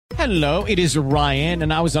Hello, it is Ryan,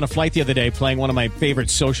 and I was on a flight the other day playing one of my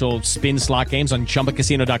favorite social spin slot games on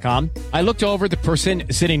ChumbaCasino.com. I looked over at the person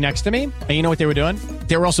sitting next to me, and you know what they were doing?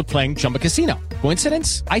 They were also playing Chumba Casino.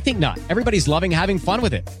 Coincidence? I think not. Everybody's loving having fun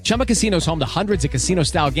with it. Chumba Casino is home to hundreds of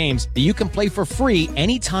casino-style games that you can play for free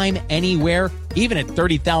anytime, anywhere, even at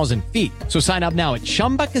 30,000 feet. So sign up now at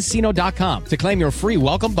ChumbaCasino.com to claim your free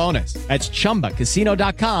welcome bonus. That's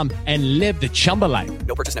ChumbaCasino.com and live the Chumba life.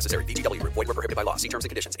 No purchase necessary. VGW. Void where prohibited by law. See terms and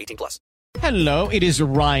conditions. 18+. Hello, it is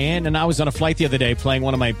Ryan, and I was on a flight the other day playing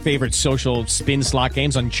one of my favorite social spin slot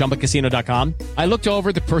games on ChumbaCasino.com. I looked over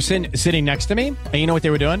at the person sitting next to me, and you know what they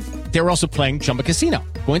were doing? They were also playing Chumba Casino.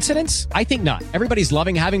 Coincidence? I think not. Everybody's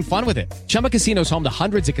loving having fun with it. Chumba Casino is home to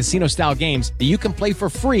hundreds of casino-style games that you can play for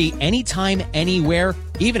free anytime, anywhere,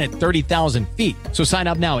 even at 30,000 feet. So sign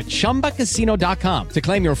up now at ChumbaCasino.com to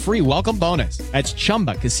claim your free welcome bonus. That's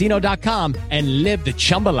ChumbaCasino.com and live the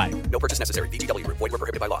Chumba life. No purchase necessary. VGW. Void where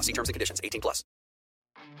prohibited by law. See terms and conditions. 18+.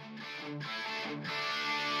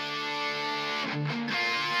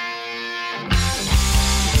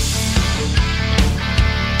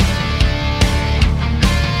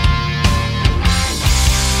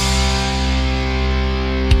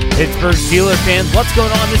 Pittsburgh Steelers fans, what's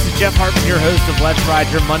going on? This is Jeff Hartman, your host of Let's Ride,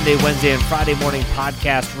 your Monday, Wednesday, and Friday morning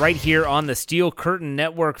podcast right here on the Steel Curtain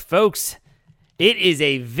Network. Folks, it is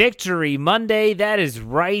a Victory Monday. That is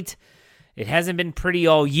right. It hasn't been pretty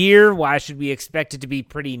all year. Why should we expect it to be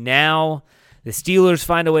pretty now? The Steelers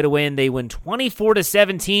find a way to win. They win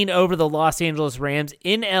 24-17 over the Los Angeles Rams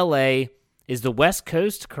in LA. Is the West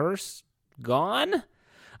Coast curse gone?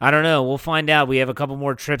 I don't know. We'll find out. We have a couple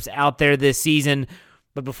more trips out there this season.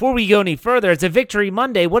 But before we go any further, it's a Victory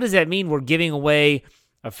Monday. What does that mean? We're giving away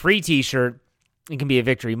a free t-shirt. It can be a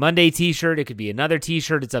Victory Monday t-shirt. It could be another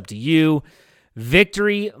t-shirt. It's up to you.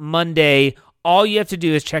 Victory Monday. All you have to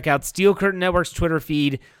do is check out Steel Curtain Network's Twitter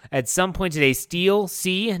feed. At some point today, Steel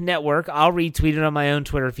C Network. I'll retweet it on my own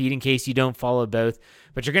Twitter feed in case you don't follow both.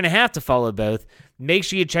 But you're going to have to follow both. Make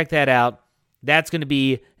sure you check that out. That's going to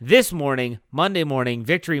be this morning, Monday morning,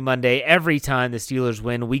 Victory Monday. Every time the Steelers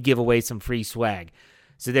win, we give away some free swag.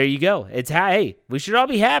 So there you go. Hey, we should all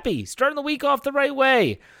be happy. Starting the week off the right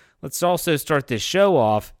way. Let's also start this show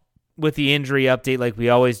off with the injury update like we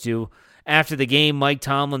always do. After the game, Mike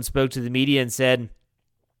Tomlin spoke to the media and said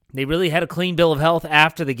they really had a clean bill of health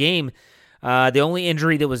after the game. The only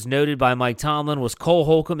injury that was noted by Mike Tomlin was Cole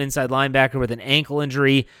Holcomb, inside linebacker, with an ankle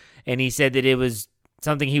injury. And he said that it was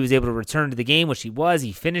something he was able to return to the game, which he was.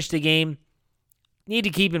 He finished the game. Need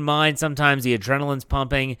to keep in mind sometimes the adrenaline's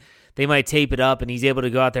pumping. They might tape it up, and he's able to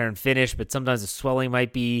go out there and finish, but sometimes the swelling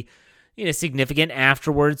might be significant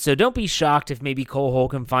afterwards. So don't be shocked if maybe Cole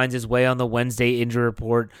Holcomb finds his way on the Wednesday injury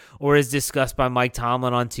report or is discussed by Mike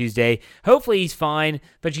Tomlin on Tuesday. Hopefully he's fine,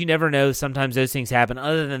 but you never know. Sometimes those things happen.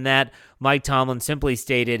 Other than that, Mike Tomlin simply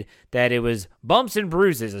stated that it was bumps and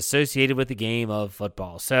bruises associated with the game of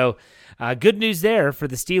football. So good news there for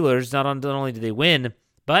the Steelers. Not only did they win,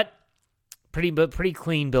 but pretty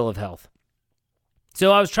clean bill of health.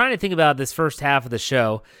 So I was trying to think about this first half of the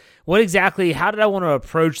show. How did I want to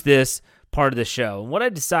approach this part of the show? And what I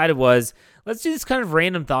decided was, let's do this kind of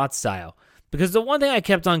random thought style. Because the one thing I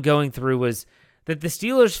kept on going through was that the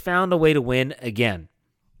Steelers found a way to win again.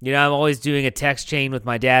 I'm always doing a text chain with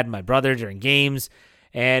my dad and my brother during games.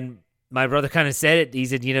 And my brother kind of said it. He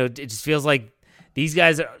said, it just feels like these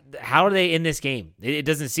guys, how are they in this game? It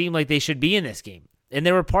doesn't seem like they should be in this game. And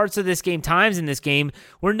there were parts of this game, times in this game,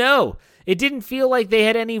 where no, it didn't feel like they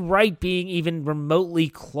had any right being even remotely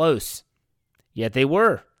close. Yet they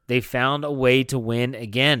were. They found a way to win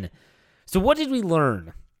again. So what did we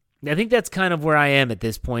learn? I think that's kind of where I am at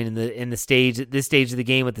this point in this stage of the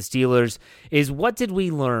game with the Steelers, is what did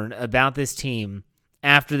we learn about this team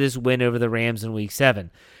after this win over the Rams in Week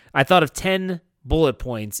 7? I thought of 10 bullet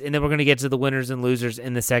points, and then we're going to get to the winners and losers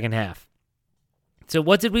in the second half. So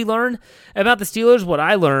what did we learn about the Steelers? What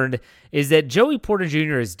I learned is that Joey Porter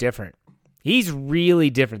Jr. is different. He's really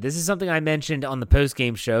different. This is something I mentioned on the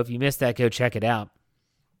post-game show. If you missed that, go check it out.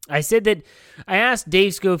 I said that I asked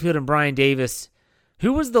Dave Schofield and Brian Davis,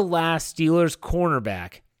 who was the last Steelers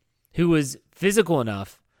cornerback who was physical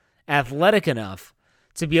enough, athletic enough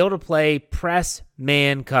to be able to play press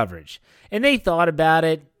man coverage? And they thought about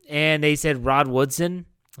it, and they said Rod Woodson.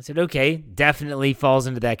 I said, okay, definitely falls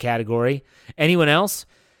into that category. Anyone else?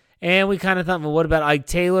 And we kind of thought, well, what about Ike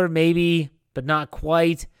Taylor? Maybe, but not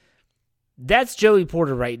quite. That's Joey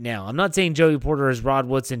Porter right now. I'm not saying Joey Porter is Rod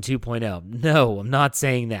Woodson 2.0. No, I'm not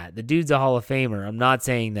saying that. The dude's a Hall of Famer. I'm not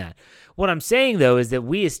saying that. What I'm saying, though, is that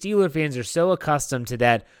we as Steeler fans are so accustomed to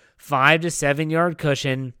that 5 to 7 yard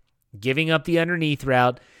cushion, giving up the underneath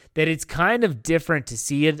route, that it's kind of different to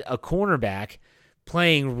see a cornerback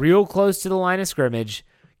playing real close to the line of scrimmage,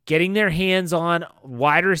 getting their hands on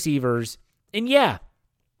wide receivers, and yeah,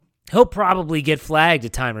 he'll probably get flagged a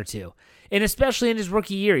time or two. And especially in his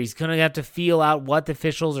rookie year, he's going to have to feel out what the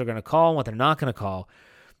officials are going to call and what they're not going to call.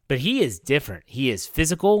 But he is different. He is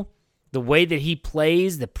physical. The way that he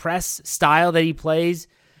plays, the press style that he plays,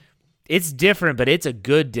 it's different, but it's a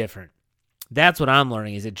good different. That's what I'm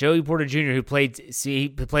learning, is that Joey Porter Jr., who played,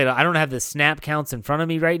 I don't have the snap counts in front of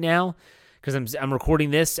me right now because I'm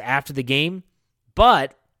recording this after the game,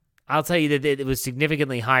 but I'll tell you that it was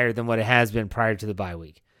significantly higher than what it has been prior to the bye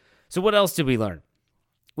week. So what else did we learn?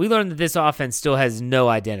 We learned that this offense still has no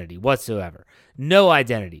identity whatsoever. No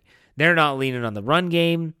identity. They're not leaning on the run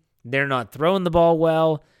game. They're not throwing the ball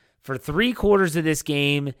well. For 3 quarters of this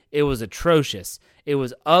game, it was atrocious. It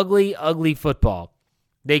was ugly, ugly football.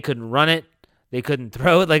 They couldn't run it. They couldn't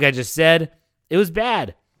throw it, like I just said. It was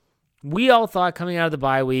bad. We all thought coming out of the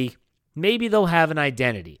bye week, maybe they'll have an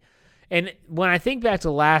identity. And when I think back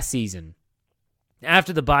to last season,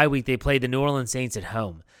 after the bye week, they played the New Orleans Saints at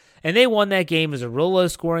home. And they won that game. It was a real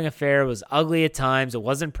low-scoring affair. It was ugly at times. It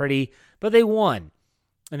wasn't pretty, but they won.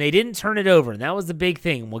 And they didn't turn it over, and that was the big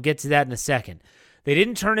thing. We'll get to that in a second. They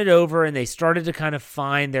didn't turn it over, and they started to kind of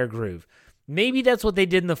find their groove. Maybe that's what they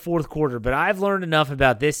did in the fourth quarter, but I've learned enough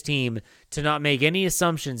about this team to not make any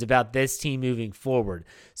assumptions about this team moving forward.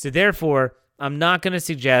 So therefore, I'm not going to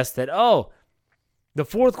suggest that, the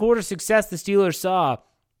fourth quarter success the Steelers saw,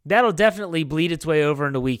 that'll definitely bleed its way over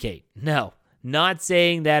into Week 8. No. Not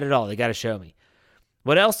saying that at all. They got to show me.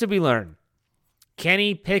 What else did we learn?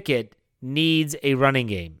 Kenny Pickett needs a running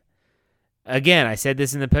game. Again, I said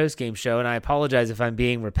this in the postgame show, and I apologize if I'm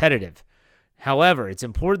being repetitive. However, it's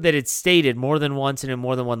important that it's stated more than once and in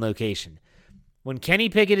more than one location. When Kenny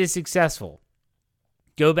Pickett is successful,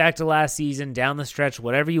 go back to last season, down the stretch,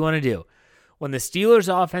 whatever you want to do. When the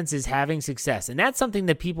Steelers' offense is having success, and that's something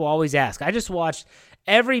that people always ask. I just watched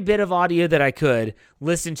every bit of audio that I could,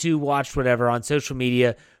 listen to, watched, whatever, on social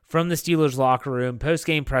media from the Steelers locker room,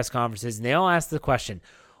 post-game press conferences, and they all ask the question,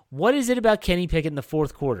 what is it about Kenny Pickett in the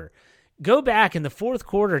fourth quarter? Go back, in the fourth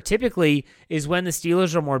quarter typically is when the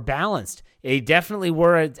Steelers are more balanced. They definitely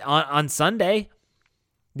were on Sunday.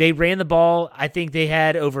 They ran the ball. I think they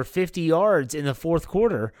had over 50 yards in the fourth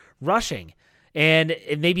quarter rushing. And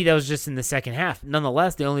maybe that was just in the second half.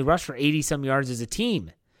 Nonetheless, they only rushed for 80-some yards as a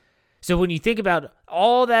team. So when you think about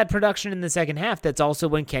all that production in the second half, that's also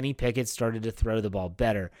when Kenny Pickett started to throw the ball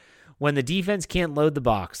better. When the defense can't load the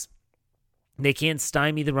box, they can't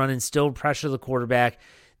stymie the run and still pressure the quarterback.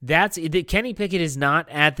 Kenny Pickett is not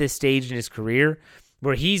at this stage in his career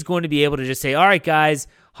where he's going to be able to just say, all right, guys,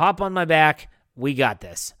 hop on my back. We got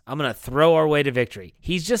this. I'm going to throw our way to victory.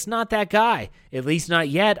 He's just not that guy, at least not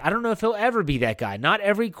yet. I don't know if he'll ever be that guy. Not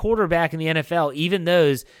every quarterback in the NFL, even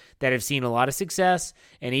those that have seen a lot of success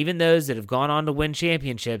and even those that have gone on to win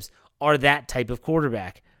championships, are that type of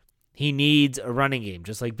quarterback. He needs a running game,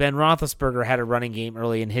 just like Ben Roethlisberger had a running game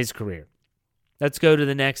early in his career. Let's go to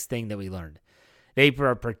the next thing that we learned. They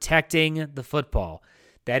are protecting the football.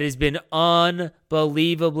 That has been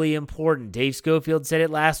unbelievably important. Dave Schofield said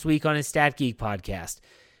it last week on his Stat Geek podcast.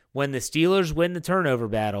 When the Steelers win the turnover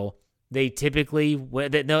battle, they typically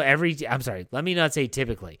win. Let me not say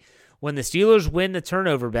typically. When the Steelers win the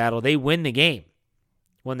turnover battle, they win the game.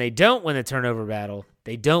 When they don't win the turnover battle,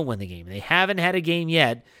 they don't win the game. They haven't had a game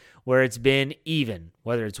yet where it's been even,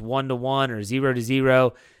 whether it's 1-1 or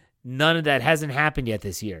 0-0. None of that hasn't happened yet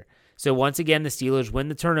this year. So once again, the Steelers win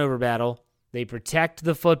the turnover battle. They protect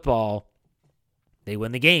the football. They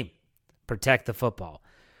win the game. Protect the football.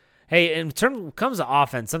 Hey, in terms comes to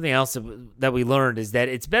offense, something else that we learned is that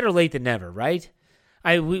it's better late than never, right?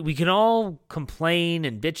 We can all complain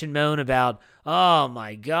and bitch and moan about, oh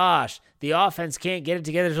my gosh, the offense can't get it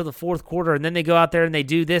together until the fourth quarter, and then they go out there and they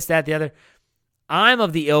do this, that, the other. I'm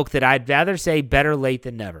of the ilk that I'd rather say better late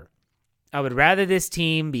than never. I would rather this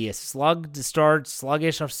team be a sluggish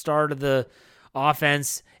start of the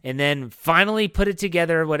offense, and then finally put it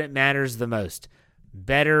together when it matters the most.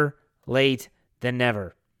 Better late than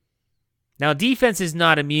never. Now, defense is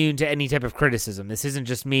not immune to any type of criticism. This isn't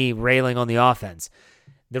just me railing on the offense.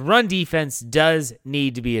 The run defense does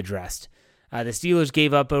need to be addressed. The Steelers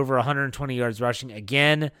gave up over 120 yards rushing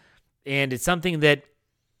again, and it's something that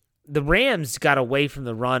the Rams got away from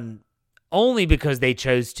the run only because they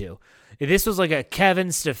chose to. This was like a Kevin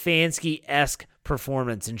Stefanski-esque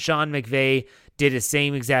performance, and Sean McVay did the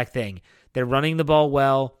same exact thing. They're running the ball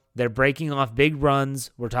well. They're breaking off big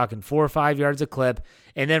runs. We're talking 4 or 5 yards a clip.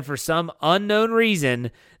 And then for some unknown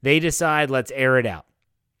reason, they decide, let's air it out.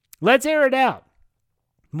 Let's air it out.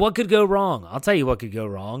 What could go wrong? I'll tell you what could go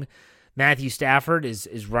wrong. Matthew Stafford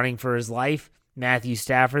is running for his life. Matthew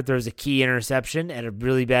Stafford throws a key interception at a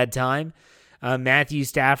really bad time. Matthew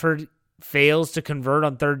Stafford fails to convert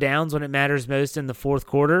on third downs when it matters most in the fourth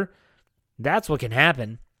quarter. That's what can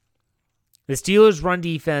happen. The Steelers' run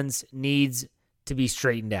defense needs to be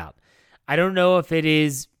straightened out. I don't know if it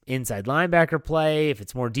is inside linebacker play, if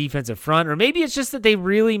it's more defensive front, or maybe it's just that they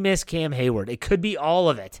really miss Cam Hayward. It could be all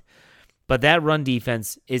of it. But that run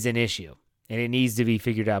defense is an issue, and it needs to be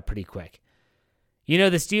figured out pretty quick. The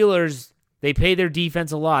Steelers, they pay their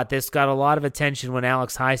defense a lot. This got a lot of attention when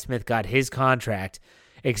Alex Highsmith got his contract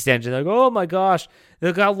extension. Like, oh my gosh,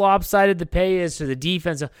 look how lopsided the pay is for the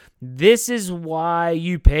defense. This is why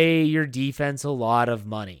you pay your defense a lot of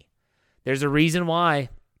money. There's a reason why.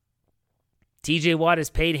 TJ Watt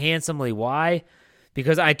is paid handsomely. Why?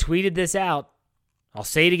 Because I tweeted this out. I'll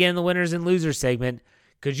say it again in the winners and losers segment.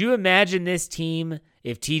 Could you imagine this team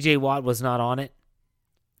if TJ Watt was not on it?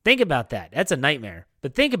 Think about that. That's a nightmare.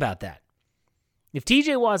 But think about that. If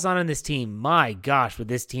TJ Watt's not on this team, my gosh, would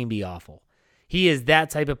this team be awful. He is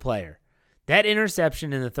that type of player. That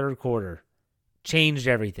interception in the third quarter changed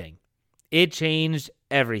everything. It changed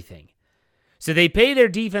everything. So they pay their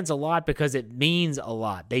defense a lot because it means a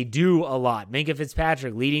lot. They do a lot. Minkah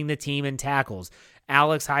Fitzpatrick leading the team in tackles.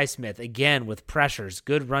 Alex Highsmith, again, with pressures.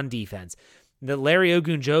 Good run defense. The Larry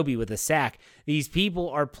Ogunjobi with a sack. These people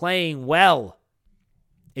are playing well.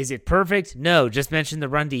 Is it perfect? No, just mention the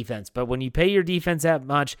run defense. But when you pay your defense that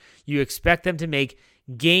much, you expect them to make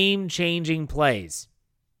game-changing plays.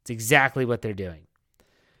 It's exactly what they're doing.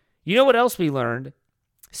 You know what else we learned?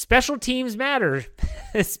 Special teams matter.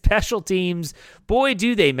 Special teams, boy,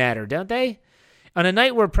 do they matter, don't they? On a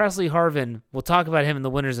night where Presley Harvin, we'll talk about him in the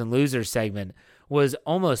winners and losers segment, was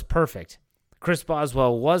almost perfect. Chris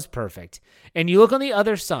Boswell was perfect. And you look on the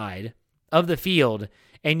other side of the field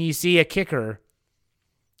and you see a kicker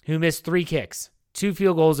who missed 3 kicks, 2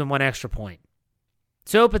 field goals and 1 extra point.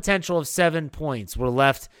 So a potential of 7 points were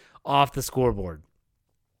left off the scoreboard.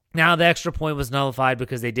 Now the extra point was nullified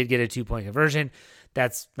because they did get a 2-point conversion.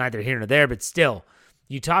 That's neither here nor there, but still,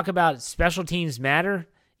 you talk about special teams matter?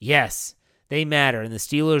 Yes, they matter. And the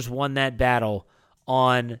Steelers won that battle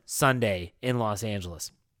on Sunday in Los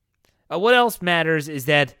Angeles. What else matters is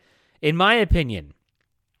that, in my opinion,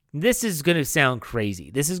 this is going to sound crazy.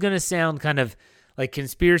 This is going to sound kind of like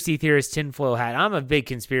conspiracy theorist tinfoil hat. I'm a big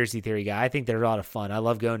conspiracy theory guy. I think they're a lot of fun. I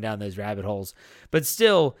love going down those rabbit holes. But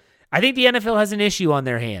still, I think the NFL has an issue on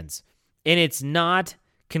their hands, and it's not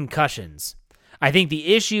concussions. I think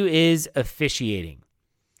the issue is officiating.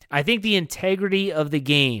 I think the integrity of the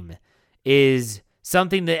game is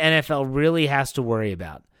something the NFL really has to worry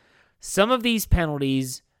about. Some of these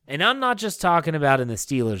penalties, and I'm not just talking about in the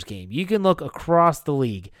Steelers game. You can look across the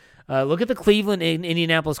league. Look at the Cleveland and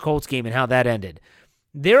Indianapolis Colts game and how that ended.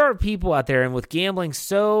 There are people out there, and with gambling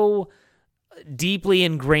so deeply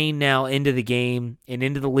ingrained now into the game and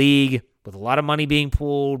into the league, with a lot of money being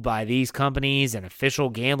pulled by these companies and official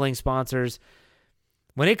gambling sponsors,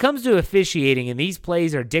 when it comes to officiating and these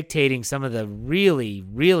plays are dictating some of the really,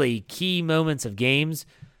 really key moments of games,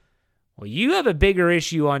 well, you have a bigger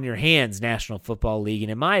issue on your hands, National Football League,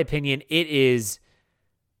 and in my opinion, it is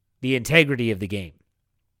the integrity of the game.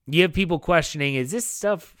 You have people questioning, is this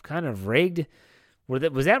stuff kind of rigged?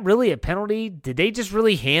 Was that really a penalty? Did they just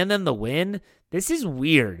really hand them the win? This is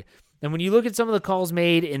weird. And when you look at some of the calls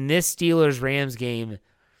made in this Steelers-Rams game,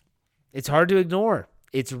 it's hard to ignore.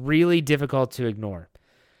 It's really difficult to ignore.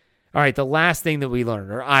 All right, the last thing that we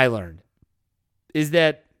learned, or I learned, is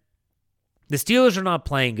that the Steelers are not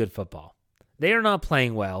playing good football. They are not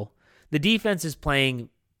playing well. The defense is playing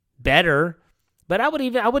better, but I would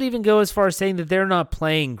even go as far as saying that they're not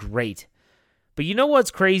playing great. But you know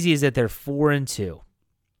what's crazy is that they're 4-2.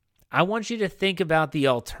 I want you to think about the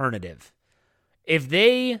alternative. If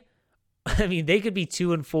they could be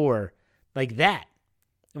 2-4 like that.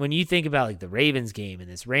 When you think about like the Ravens game and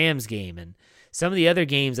this Rams game and some of the other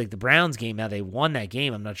games like the Browns game, now they won that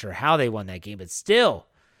game. I'm not sure how they won that game, but still,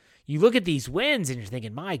 you look at these wins and you're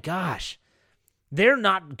thinking, my gosh, they're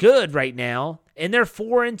not good right now, and they're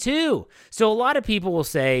 4-2. So a lot of people will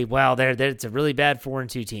say, well, it's a really bad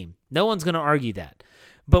 4-2 team. No one's going to argue that.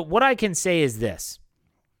 But what I can say is this.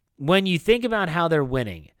 When you think about how they're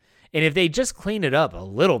winning, and if they just clean it up a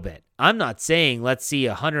little bit, I'm not saying let's see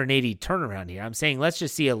a 180 turnaround here. I'm saying let's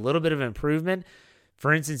just see a little bit of improvement.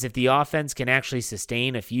 For instance, if the offense can actually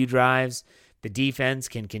sustain a few drives, the defense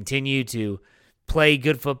can continue to play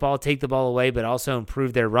good football, take the ball away, but also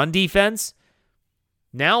improve their run defense.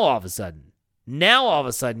 Now, all of a sudden, Now, all of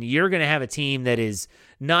a sudden, you're going to have a team that is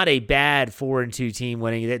not a bad 4-2 team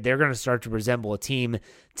winning. They're going to start to resemble a team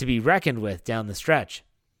to be reckoned with down the stretch.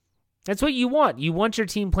 That's what you want. You want your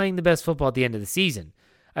team playing the best football at the end of the season.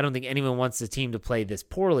 I don't think anyone wants the team to play this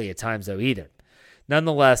poorly at times, though, either.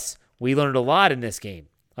 Nonetheless, we learned a lot in this game.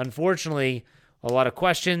 Unfortunately, a lot of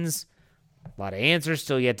questions, a lot of answers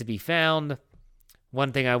still yet to be found.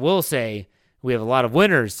 One thing I will say, we have a lot of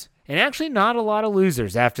winners and actually not a lot of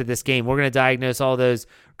losers after this game. We're going to diagnose all those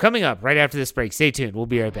coming up right after this break. Stay tuned. We'll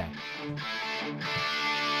be right back.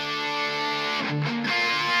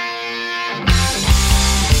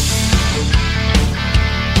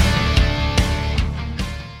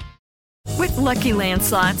 With Lucky Land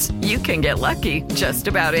Slots, you can get lucky just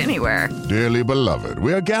about anywhere. Dearly beloved,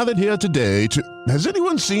 we are gathered here today to... Has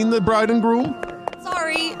anyone seen the bride and groom?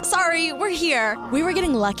 Sorry, we're here. We were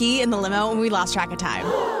getting lucky in the limo and we lost track of time.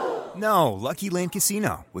 No, Lucky Land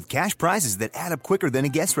Casino, with cash prizes that add up quicker than a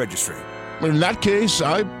guest registry. In that case,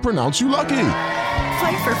 I pronounce you lucky.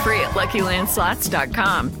 Play for free at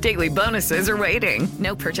LuckyLandSlots.com. Daily bonuses are waiting.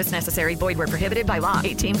 No purchase necessary. Void where prohibited by law.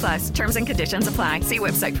 18+. Terms and conditions apply. See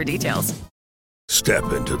website for details.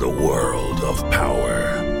 Step into the world of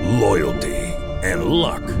power, loyalty, and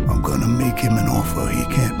luck. I'm gonna make him an offer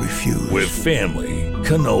he can't refuse. With family,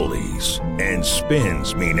 cannolis, and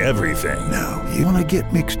spins mean everything. Now, you wanna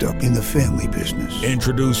get mixed up in the family business.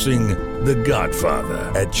 Introducing The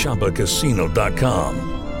Godfather at ChumbaCasino.com.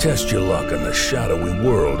 Test your luck in the shadowy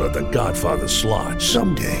world of The Godfather slot.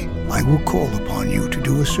 Someday, I will call upon you to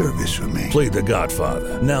do a service for me. Play The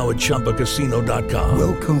Godfather, now at ChumbaCasino.com.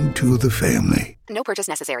 Welcome to the family. No purchase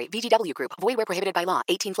necessary. VGW Group. Void where prohibited by law.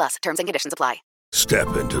 18+. Terms and conditions apply.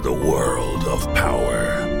 Step into the world of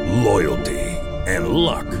power, loyalty, and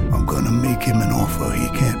luck. I'm gonna make him an offer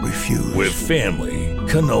he can't refuse. With family,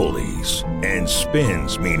 cannolis, and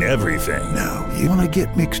spins mean everything. Now, you wanna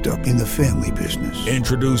get mixed up in the family business.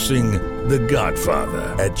 Introducing The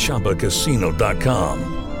Godfather at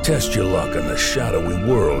ChumbaCasino.com. Test your luck in the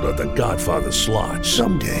shadowy world of The Godfather slot.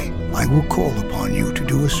 Someday, I will call upon you to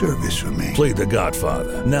do a service for me. Play The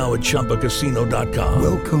Godfather, now at ChumbaCasino.com.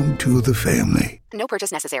 Welcome to the family. No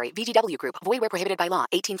purchase necessary. VGW Group. Void where prohibited by law.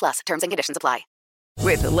 18+. Terms and conditions apply.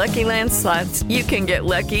 With the Lucky Land Slots, you can get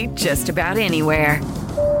lucky just about anywhere.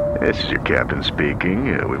 This is your captain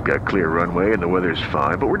speaking. We've got clear runway and the weather's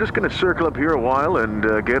fine, but we're just going to circle up here a while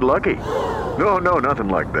and get lucky. No, nothing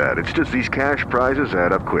like that. It's just these cash prizes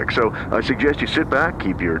add up quick. So I suggest you sit back,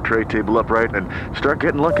 keep your tray table upright, and start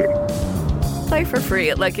getting lucky. Play for free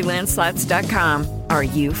at LuckyLandSlots.com. Are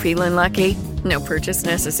you feeling lucky? No purchase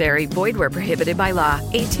necessary. Void where prohibited by law.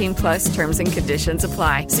 18+ terms and conditions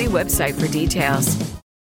apply. See website for details.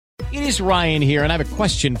 It is Ryan here, and I have a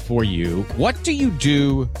question for you. What do you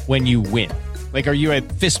do when you win? Like, are you a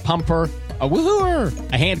fist pumper, a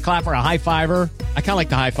woohooer, a hand clapper, a high fiver? I kind of like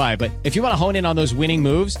the high five, but if you want to hone in on those winning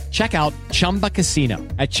moves, check out Chumba Casino.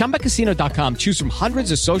 At ChumbaCasino.com, choose from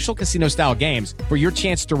hundreds of social casino-style games for your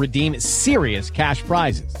chance to redeem serious cash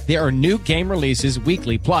prizes. There are new game releases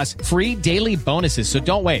weekly, plus free daily bonuses, so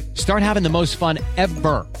don't wait. Start having the most fun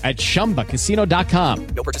ever at ChumbaCasino.com.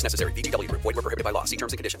 No purchase necessary. VGW Group. Void where prohibited by law. See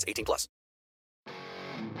terms and conditions. 18+.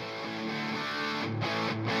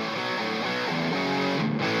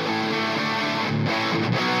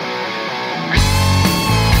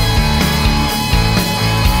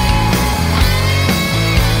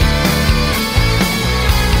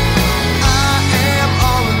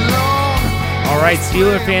 All right,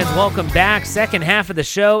 Steeler fans, welcome back. Second half of the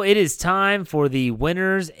show. It is time for the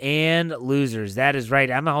winners and losers. That is right.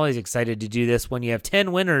 I'm always excited to do this when you have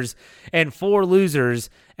 10 winners and 4 losers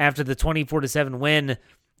after the 24-7 win.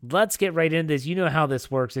 Let's get right into this. You know how this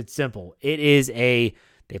works. It's simple. It is they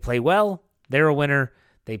play well, they're a winner.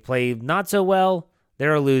 They play not so well,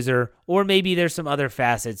 they're a loser. Or maybe there's some other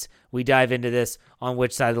facets. We dive into this on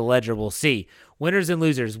which side of the ledger we'll see. Winners and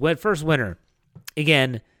losers. First winner.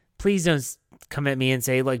 Again, please don't come at me and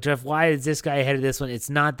say, like, Jeff, why is this guy ahead of this one? It's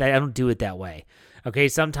not that. I don't do it that way. Okay,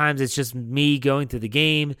 sometimes it's just me going through the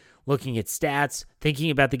game, looking at stats,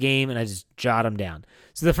 thinking about the game, and I just jot them down.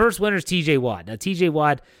 So the first winner is TJ Watt. Now, TJ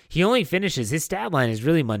Watt, he only finishes, his stat line is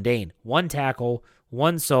really mundane. 1 tackle,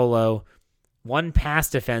 1 solo, 1 pass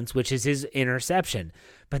defense, which is his interception.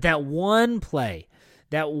 But that one play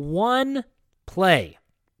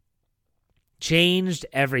changed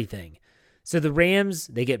everything. So the Rams,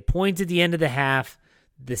 they get points at the end of the half.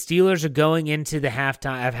 The Steelers are going into the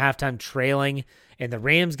halftime trailing, and the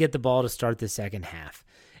Rams get the ball to start the second half.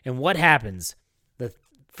 And what happens? The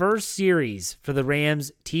first series for the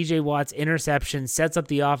Rams, TJ Watt's interception sets up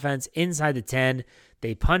the offense inside the 10.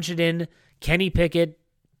 They punch it in. Kenny Pickett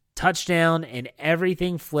touchdown, and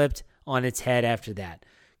everything flipped on its head after that.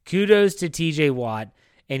 Kudos to TJ Watt,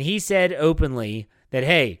 and he said openly that,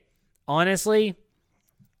 hey, honestly,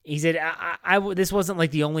 he said, this wasn't like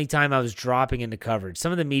the only time I was dropping into coverage.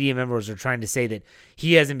 Some of the media members are trying to say that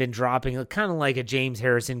he hasn't been dropping, kind of like a James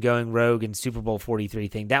Harrison going rogue in Super Bowl 43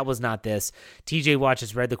 thing. That was not this. TJ Watt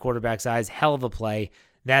just read the quarterback's eyes. Hell of a play.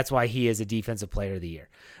 That's why he is a Defensive Player of the Year.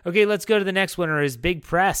 Okay, let's go to the next winner is Big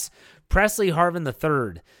Press, Presley Harvin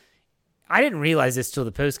III. I didn't realize this till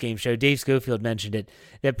the postgame show. Dave Schofield mentioned it,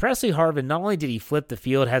 that Presley Harvin, not only did he flip the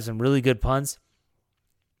field, have some really good punts,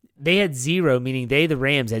 they had zero, meaning the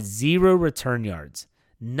Rams, had 0 return yards.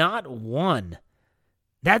 Not one.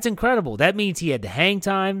 That's incredible. That means he had the hang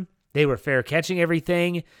time. They were fair catching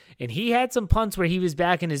everything. And he had some punts where he was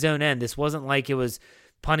back in his own end. This wasn't like it was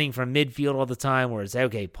punting from midfield all the time where it's,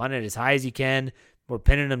 okay, punt it as high as you can. We're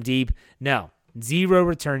pinning them deep. No, 0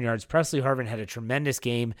 return yards. Presley Harvin had a tremendous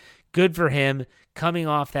game. Good for him. Coming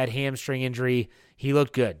off that hamstring injury, he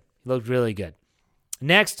looked good. He looked really good.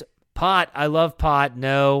 Next, Pot. I love Pot.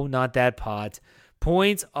 No, not that Pot.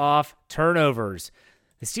 Points off turnovers.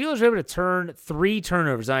 The Steelers were able to turn 3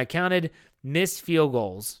 turnovers. I counted missed field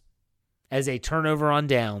goals as a turnover on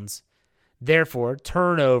downs. Therefore,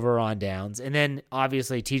 turnover on downs. And then,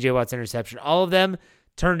 obviously, TJ Watt's interception. All of them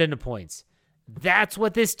turned into points. That's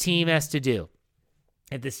what this team has to do.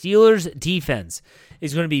 If the Steelers' defense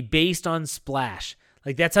is going to be based on splash,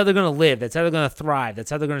 like that's how they're going to live, that's how they're going to thrive, that's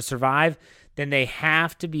how they're going to survive, then they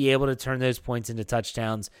have to be able to turn those points into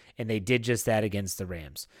touchdowns, and they did just that against the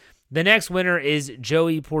Rams. The next winner is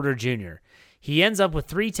Joey Porter Jr. He ends up with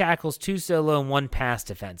 3 tackles, 2 solo, and 1 pass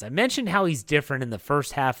defense. I mentioned how he's different in the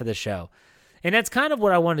first half of the show, and that's kind of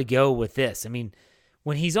what I wanted to go with this. I mean,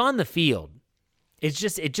 when he's on the field, it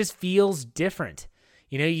just feels different.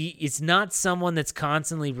 You know, it's not someone that's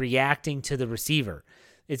constantly reacting to the receiver.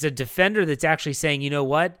 It's a defender that's actually saying, you know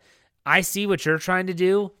what? I see what you're trying to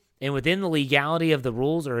do, and within the legality of the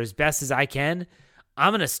rules, or as best as I can,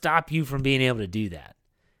 I'm going to stop you from being able to do that.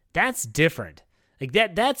 That's different. Like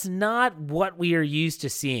that's not what we are used to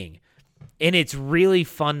seeing, and it's really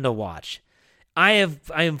fun to watch. I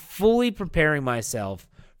am fully preparing myself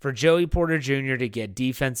for Joey Porter Jr. to get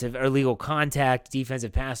defensive or illegal contact,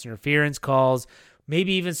 defensive pass interference calls,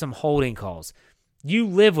 maybe even some holding calls. You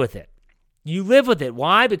live with it. You live with it.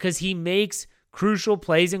 Why? Because he makes crucial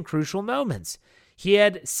plays in crucial moments. He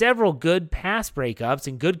had several good pass breakups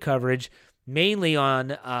and good coverage, mainly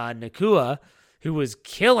on Nacua, who was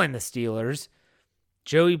killing the Steelers.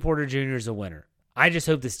 Joey Porter Jr. is a winner. I just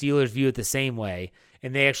hope the Steelers view it the same way,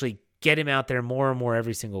 and they actually get him out there more and more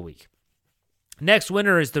every single week. Next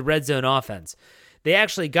winner is the red zone offense. They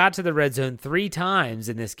actually got to the red zone 3 times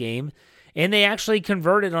in this game, and they actually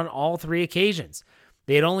converted on all 3 occasions.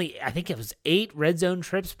 They had only, I think it was 8 red zone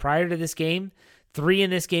trips prior to this game, 3 in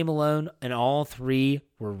this game alone, and all 3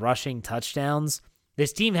 were rushing touchdowns.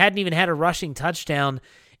 This team hadn't even had a rushing touchdown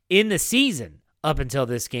in the season up until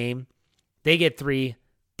this game. They get 3.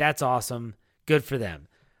 That's awesome. Good for them.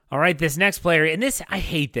 All right, this next player, and this, I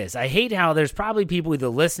hate this. I hate how there's probably people either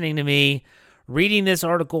listening to me, reading this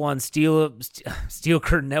article on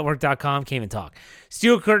SteelCurtainNetwork.com, can't even talk,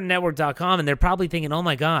 SteelCurtainNetwork.com, and they're probably thinking, oh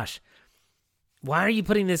my gosh, why are you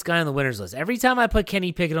putting this guy on the winners list? Every time I put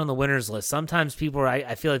Kenny Pickett on the winners list, sometimes people,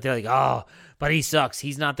 I feel like they're like, oh, but he sucks.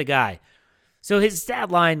 He's not the guy. So his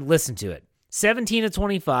stat line, listen to it. 17 of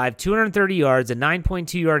 25, 230 yards, a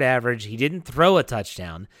 9.2-yard average. He didn't throw a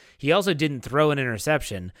touchdown. He also didn't throw an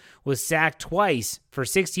interception, was sacked twice for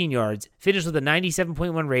 16 yards, finished with a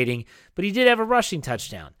 97.1 rating, but he did have a rushing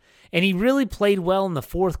touchdown. And he really played well in the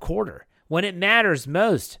fourth quarter, when it matters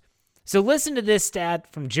most. So listen to this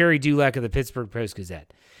stat from Jerry Dulac of the Pittsburgh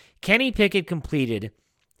Post-Gazette. Kenny Pickett completed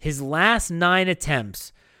his last 9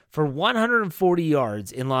 attempts for 140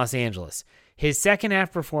 yards in Los Angeles. His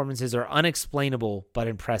second-half performances are unexplainable but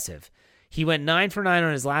impressive. He went 9 for 9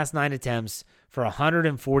 on his last 9 attempts for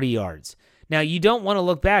 140 yards. Now, you don't want to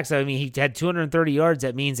look back. So, I mean, he had 230 yards.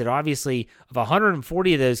 That means that obviously if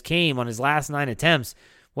 140 of those came on his last 9 attempts,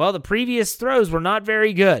 well, the previous throws were not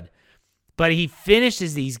very good. But he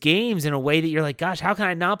finishes these games in a way that you're like, gosh, how can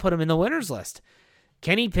I not put him in the winners list?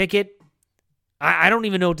 Kenny Pickett, I don't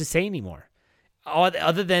even know what to say anymore.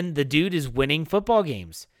 Other than the dude is winning football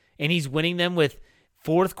games. And he's winning them with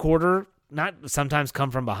fourth quarter, not sometimes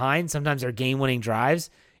come from behind, sometimes they're game-winning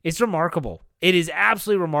drives. It's remarkable. It is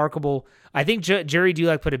absolutely remarkable. I think Jerry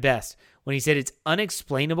Dulac put it best when he said it's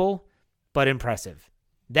unexplainable but impressive.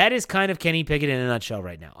 That is kind of Kenny Pickett in a nutshell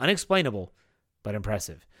right now. Unexplainable but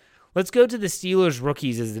impressive. Let's go to the Steelers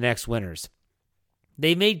rookies as the next winners.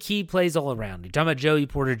 They made key plays all around. You're talking about Joey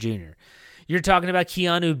Porter Jr. You're talking about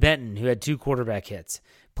Keanu Benton, who had 2 quarterback hits,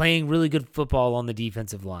 playing really good football on the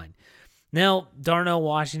defensive line. Now, Darnell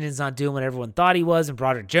Washington's not doing what everyone thought he was, and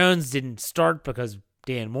Broderick Jones didn't start because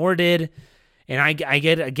Dan Moore did. And I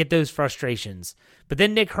get those frustrations. But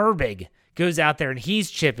then Nick Herbig goes out there and he's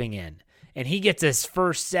chipping in, and he gets his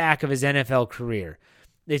first sack of his NFL career.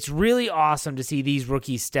 It's really awesome to see these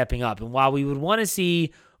rookies stepping up. And while we would want to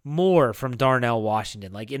see more from Darnell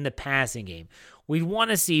Washington, like in the passing game, we'd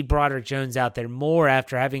want to see Broderick Jones out there more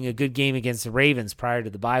after having a good game against the Ravens prior to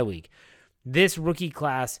the bye week. This rookie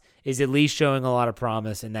class is at least showing a lot of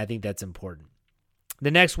promise, and I think that's important. The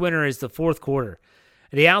next winner is the fourth quarter.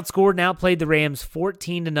 They outscored and outplayed the Rams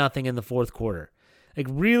 14-0 in the fourth quarter. Like,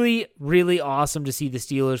 really, really awesome to see the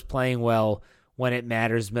Steelers playing well when it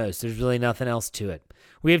matters most. There's really nothing else to it.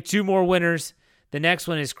 We have 2 more winners. The next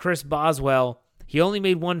one is Chris Boswell. He only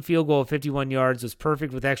made 1 field goal of 51 yards, was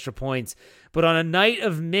perfect with extra points. But on a night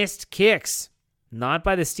of missed kicks, not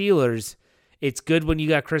by the Steelers, it's good when you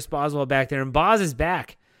got Chris Boswell back there. And Boz is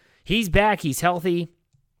back. He's back. He's healthy.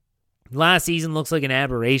 Last season looks like an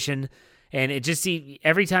aberration. And it just,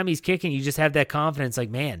 every time he's kicking, you just have that confidence like,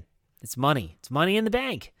 man, it's money. It's money in the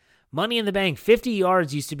bank. Money in the bank. 50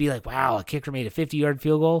 yards used to be like, wow, a kicker made a 50-yard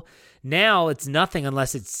field goal. Now it's nothing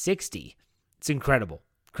unless it's 60. It's incredible.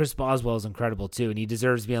 Chris Boswell is incredible too, and he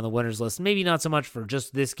deserves to be on the winners list. Maybe not so much for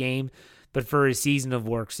just this game, but for his season of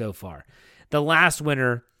work so far. The last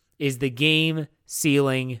winner is the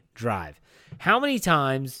game-sealing drive. How many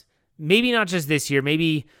times, maybe not just this year,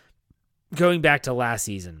 maybe going back to last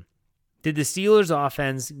season, did the Steelers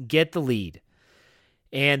offense get the lead?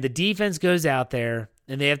 And the defense goes out there,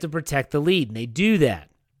 and they have to protect the lead, and they do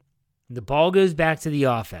that. The ball goes back to the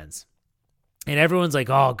offense. And everyone's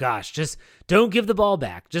like, oh, gosh, just don't give the ball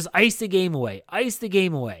back. Just ice the game away. Ice the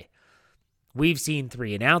game away. We've seen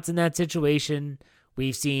 3 and outs in that situation.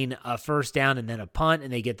 We've seen a first down and then a punt,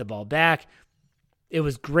 and they get the ball back. It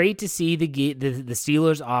was great to see the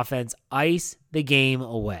Steelers offense ice the game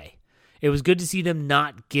away. It was good to see them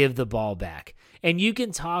not give the ball back. And you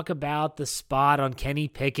can talk about the spot on Kenny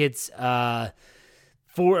Pickett's 4th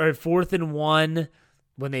and 1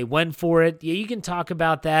 when they went for it. Yeah, you can talk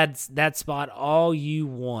about that spot all you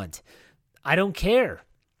want. I don't care.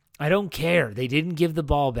 I don't care. They didn't give the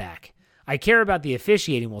ball back. I care about the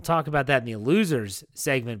officiating. We'll talk about that in the losers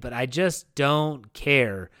segment, but I just don't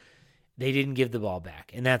care. They didn't give the ball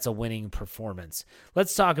back, and that's a winning performance.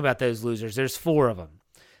 Let's talk about those losers. There's 4 of them.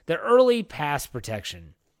 The early pass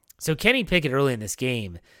protection. So Kenny Pickett early in this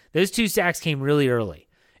game, those 2 sacks came really early.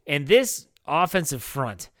 And this offensive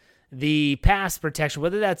front, the pass protection,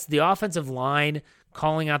 whether that's the offensive line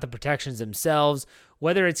calling out the protections themselves,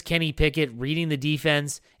 whether it's Kenny Pickett reading the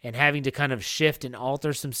defense and having to kind of shift and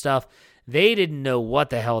alter some stuff, they didn't know what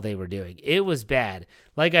the hell they were doing. It was bad.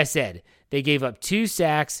 Like I said, they gave up 2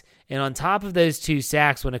 sacks, and on top of those 2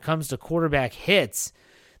 sacks, when it comes to quarterback hits,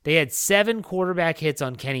 they had 7 quarterback hits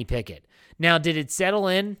on Kenny Pickett. Now, did it settle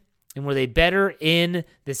in, and were they better in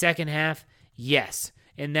the second half? Yes.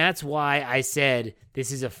 And that's why I said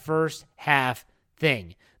this is a first half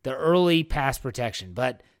thing, the early pass protection.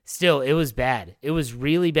 But still, it was bad. It was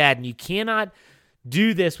really bad. And you cannot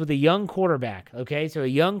do this with a young quarterback, okay? So a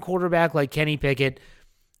young quarterback like Kenny Pickett,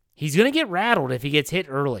 he's going to get rattled if he gets hit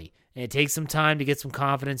early. And it takes some time to get some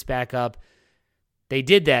confidence back up. They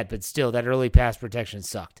did that, but still, that early pass protection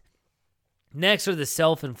sucked. Next are the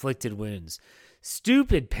self-inflicted wounds.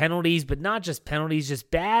 Stupid penalties, but not just penalties, just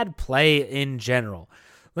bad play in general.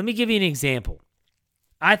 Let me give you an example.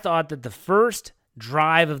 I thought that the first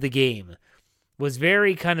drive of the game was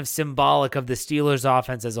very kind of symbolic of the Steelers'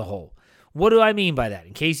 offense as a whole. What do I mean by that?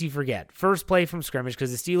 In case you forget, first play from scrimmage,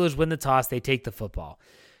 because the Steelers win the toss, they take the football.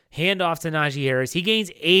 Hand off to Najee Harris. He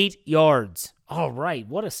gains 8 yards. All right,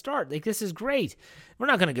 what a start. Like, this is great. We're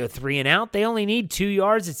not going to go 3 and out. They only need 2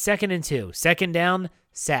 yards. It's 2nd and 2. Second down,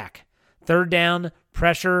 sack. Third down,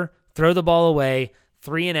 pressure, throw the ball away,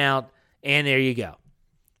 3 and out, and there you go.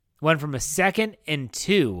 Went from a 2nd and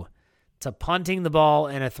 2 to punting the ball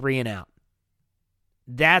and a 3 and out.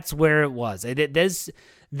 That's where it was.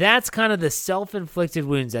 That's kind of the self-inflicted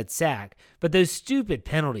wounds at sack. But those stupid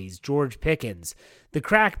penalties, George Pickens, the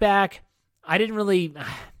crackback, I didn't really...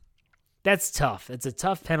 That's tough. It's a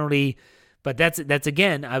tough penalty, but that's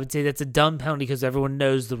again, I would say that's a dumb penalty because everyone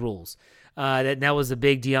knows the rules. That was a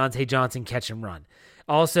big Deontay Johnson catch and run.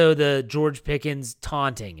 Also, the George Pickens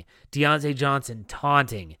taunting, Deontay Johnson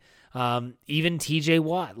taunting, even TJ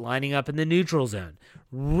Watt lining up in the neutral zone.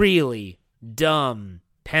 Really dumb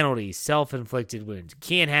penalties, self-inflicted wounds.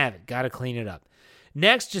 Can't have it. Got to clean it up.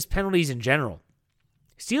 Next, just penalties in general.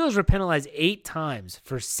 Steelers were penalized 8 times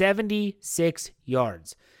for 76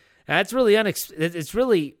 yards. That's really it's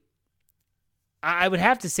really, I would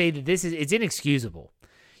have to say that it's inexcusable.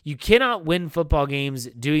 You cannot win football games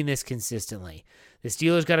doing this consistently. The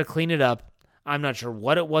Steelers got to clean it up. I'm not sure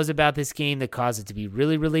what it was about this game that caused it to be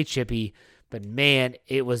really, really chippy, but man,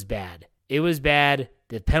 it was bad. It was bad.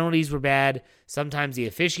 The penalties were bad. Sometimes the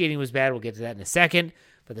officiating was bad. We'll get to that in a second.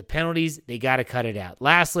 But the penalties, they got to cut it out.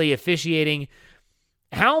 Lastly, officiating.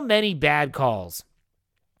 How many bad calls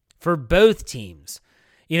for both teams?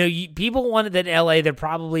 People wanted that LA, they're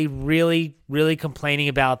probably really, really complaining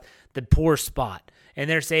about the poor spot. And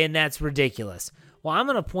they're saying that's ridiculous. Well, I'm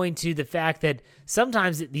going to point to the fact that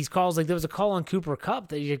sometimes these calls, like there was a call on Cooper Kupp,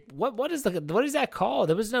 that what is that call?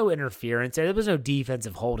 There was no interference there. There was no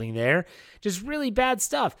defensive holding there. Just really bad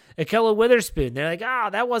stuff. Ahkello Witherspoon, they're like,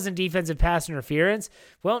 that wasn't defensive pass interference.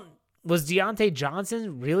 Well, was Deontay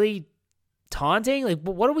Johnson really taunting? Like,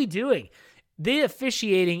 what are we doing? The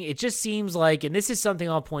officiating, it just seems like, and this is something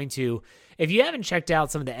I'll point to, if you haven't checked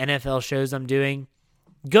out some of the NFL shows I'm doing,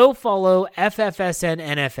 go follow FFSN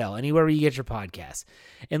NFL, anywhere where you get your podcasts,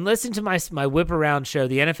 and listen to my Whip Around show,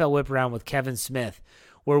 the NFL Whip Around with Kevin Smith,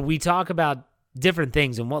 where we talk about different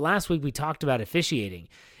things. And last week we talked about officiating.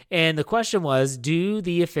 And the question was, do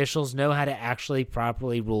the officials know how to actually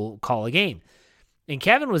properly call a game? And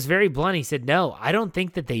Kevin was very blunt. He said, no, I don't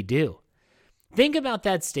think that they do. Think about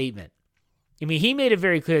that statement. I mean, he made it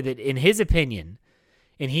very clear that in his opinion,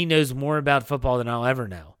 and he knows more about football than I'll ever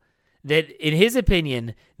know, that in his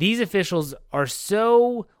opinion, these officials are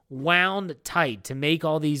so wound tight to make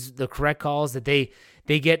all the correct calls that they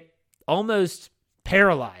get almost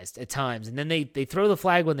paralyzed at times. And then they throw the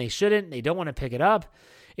flag when they shouldn't. They don't want to pick it up.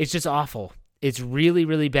 It's just awful. It's really,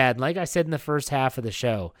 really bad. And like I said in the first half of the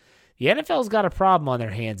show, the NFL's got a problem on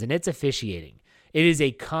their hands, and it's officiating. It is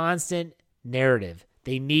a constant narrative.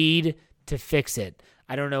 They need to fix it.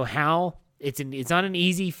 I don't know how. It's not an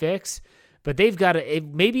easy fix. But they've got to,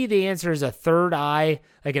 maybe the answer is a third eye,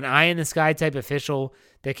 like an eye in the sky type official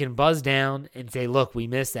that can buzz down and say, look, we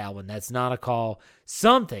missed that one. That's not a call.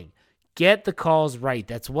 Something. Get the calls right.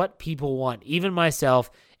 That's what people want, even myself.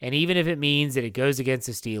 And even if it means that it goes against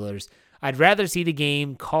the Steelers, I'd rather see the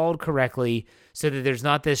game called correctly so that there's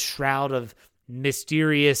not this shroud of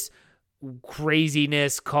mysterious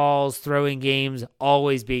craziness, calls, throwing games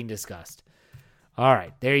always being discussed. All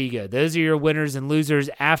right, there you go. Those are your winners and losers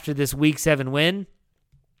after this Week 7 win.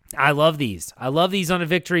 I love these. I love these on a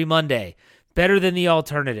Victory Monday. Better than the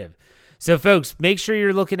alternative. So, folks, make sure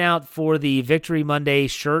you're looking out for the Victory Monday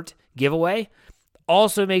shirt giveaway.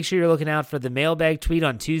 Also, make sure you're looking out for the mailbag tweet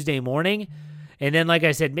on Tuesday morning. And then, like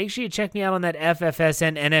I said, make sure you check me out on that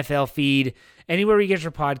FFSN NFL feed. Anywhere you get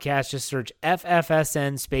your podcast, just search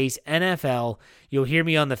FFSN space NFL. You'll hear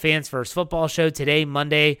me on the Fans First Football Show today,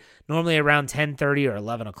 Monday, normally around 10:30 or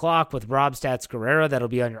 11 o'clock with Rob Stats Guerrero. That'll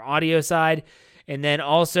be on your audio side. And then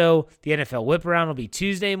also the NFL Whip Around will be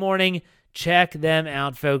Tuesday morning. Check them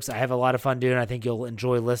out, folks. I have a lot of fun doing it. I think you'll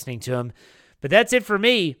enjoy listening to them. But that's it for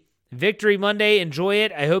me. Victory Monday. Enjoy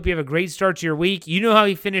it. I hope you have a great start to your week. You know how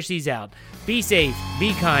we finish these out. Be safe,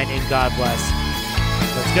 be kind, and God bless.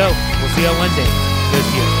 Let's go. We'll see you on Wednesday. Go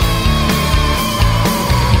Steelers.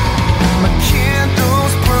 My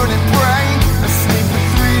candles burning bright. I sleep for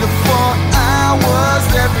 3 to 4 hours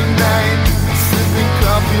every night. Sipping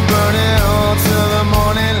coffee, burning all till the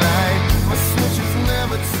morning light. My switch is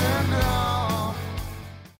never turned off.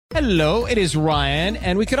 Hello, it is Ryan,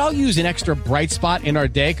 and we could all use an extra bright spot in our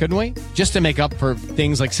day, couldn't we? Just to make up for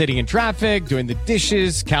things like sitting in traffic, doing the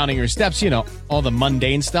dishes, counting your steps, all the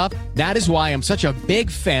mundane stuff. That is why I'm such a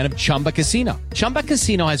big fan of Chumba Casino. Chumba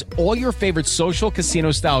Casino has all your favorite social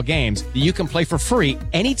casino-style games that you can play for free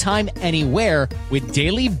anytime, anywhere with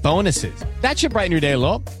daily bonuses. That should brighten your day a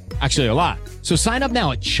little. Actually, a lot. So sign up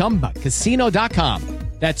now at ChumbaCasino.com.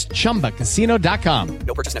 That's ChumbaCasino.com.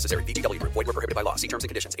 No purchase necessary. VGW Group. Void where prohibited by law. See terms and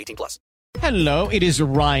conditions. 18+. Hello, it is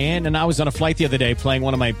Ryan, and I was on a flight the other day playing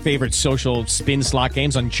one of my favorite social spin slot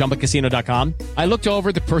games on ChumbaCasino.com. I looked over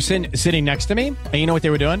at the person sitting next to me, and you know what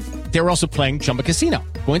they were doing? They were also playing Chumba Casino.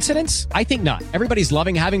 Coincidence? I think not. Everybody's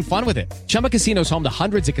loving having fun with it. Chumba Casino is home to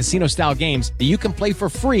hundreds of casino-style games that you can play for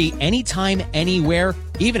free anytime, anywhere,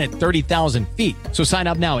 even at 30,000 feet. So sign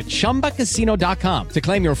up now at ChumbaCasino.com to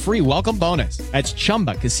claim your free welcome bonus. That's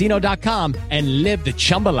ChumbaCasino.com and live the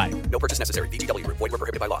Chumba life. No purchase necessary. VGW Group. Void where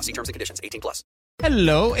prohibited by law. See terms and conditions. 18+.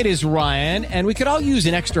 Hello, it is Ryan, and we could all use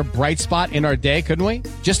an extra bright spot in our day, couldn't we?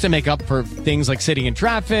 Just to make up for things like sitting in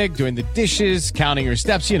traffic, doing the dishes, counting your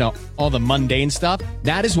steps, all the mundane stuff.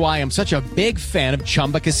 That is why I'm such a big fan of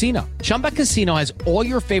Chumba Casino. Chumba Casino has all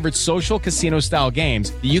your favorite social casino-style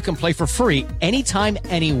games that you can play for free anytime,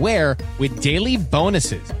 anywhere with daily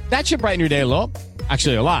bonuses. That should brighten your day a little.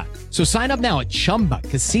 Actually, a lot. So sign up now at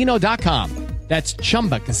ChumbaCasino.com. That's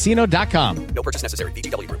ChumbaCasino.com. No purchase necessary.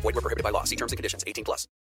 VGW Group. Void where prohibited by law. See terms and conditions. 18+.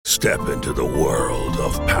 Step into the world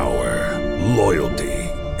of power, loyalty,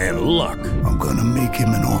 and luck. I'm gonna make him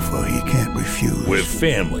an offer he can't refuse. With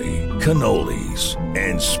family, cannolis,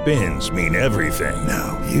 and spins mean everything.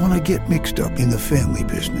 Now, you wanna get mixed up in the family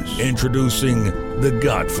business. Introducing The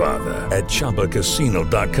Godfather at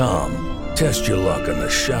ChumbaCasino.com. Test your luck in the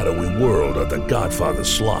shadowy world of The Godfather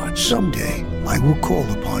slot. Someday, I will call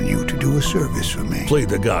upon you to do a service for me. Play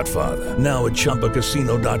The Godfather now at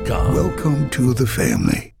ChumbaCasino.com. Welcome to the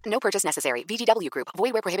family. No purchase necessary. VGW Group.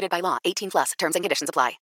 Void where prohibited by law. 18+. Terms and conditions apply.